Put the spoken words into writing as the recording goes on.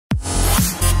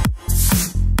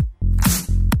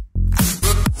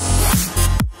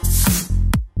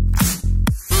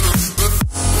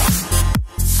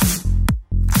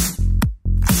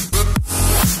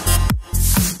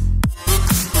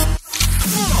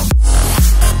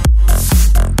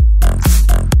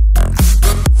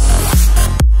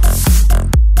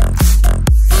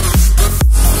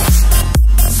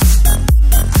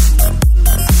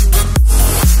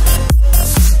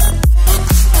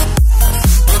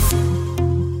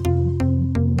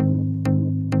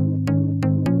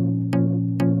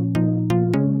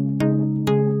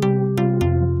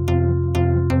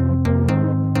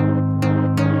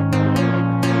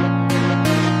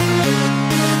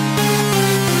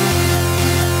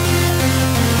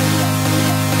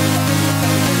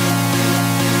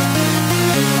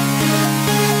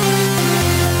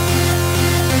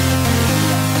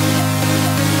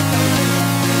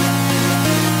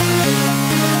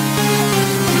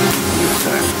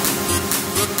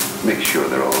Make sure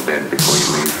they're all dead before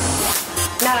you leave.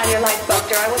 Not on your life,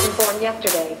 Buster. I wasn't born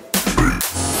yesterday.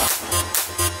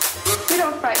 You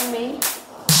don't frighten me.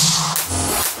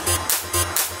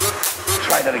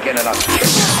 Try that again and I'll kill you.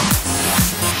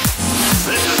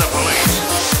 This is the police.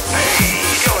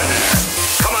 Hey, you in there.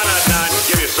 Come on out now and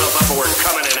give yourself up or we're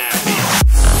coming in after you.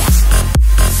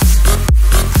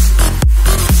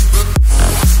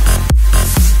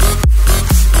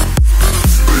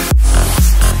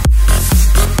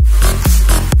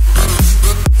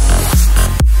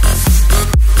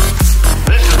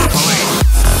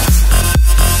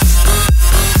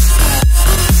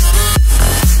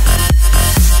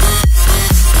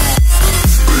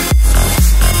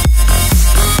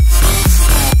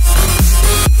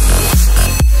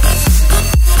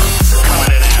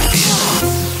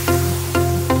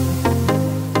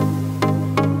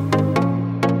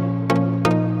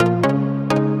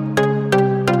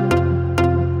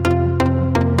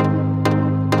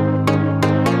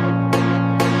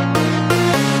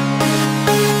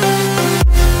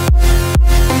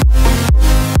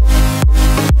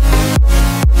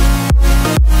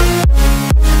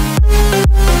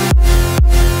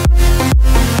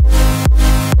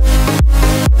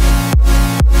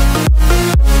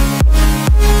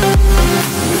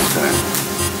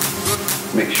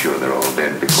 Make sure they're all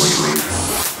dead before you leave.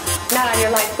 Not on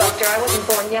your life, Buster. I wasn't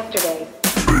born yesterday.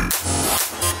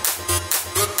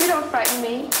 You don't frighten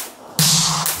me.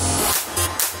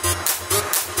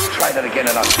 Try that again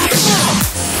and I'll kill you.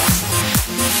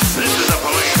 This is the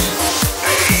police.